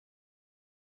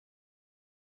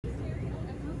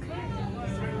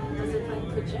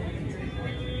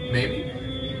Maybe.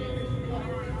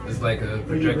 It's like a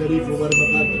Are you ready for what I'm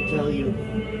about to tell you?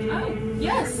 Oh,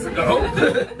 yes. Oh.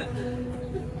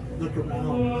 Look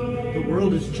around. The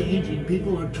world is changing.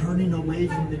 People are turning away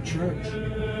from the church.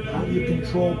 How do you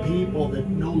control people that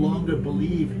no longer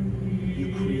believe?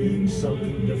 You create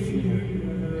something to fear.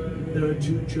 There are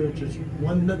two churches.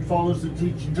 One that follows the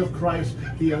teachings of Christ.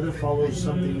 The other follows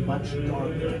something much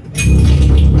darker.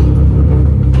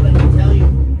 What I can tell you.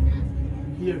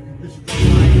 Here, this is what I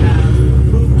have.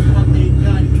 Proof of what they've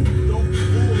done. Don't be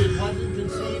fooled. It wasn't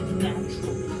conceived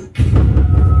naturally.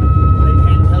 What I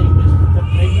can tell you is the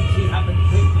pregnancy happened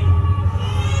quickly. I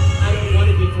don't want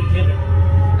to be forgiven.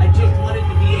 I just want it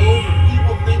to be over.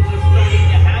 Evil things are starting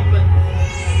to happen.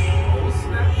 Oh,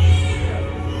 snap. I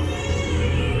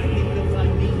think you'll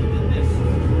find meaning in this.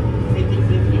 Take it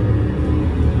with you.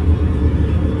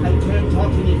 I can't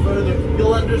talk any further.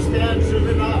 You'll understand soon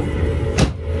enough.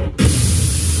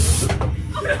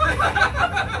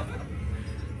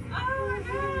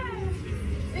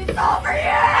 It's all for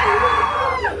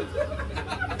you!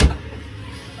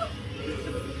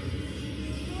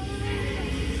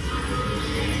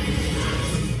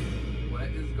 What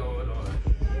is going on?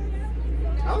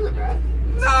 That wasn't bad.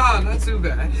 Nah, not too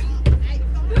bad.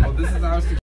 Oh, this is ours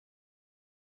to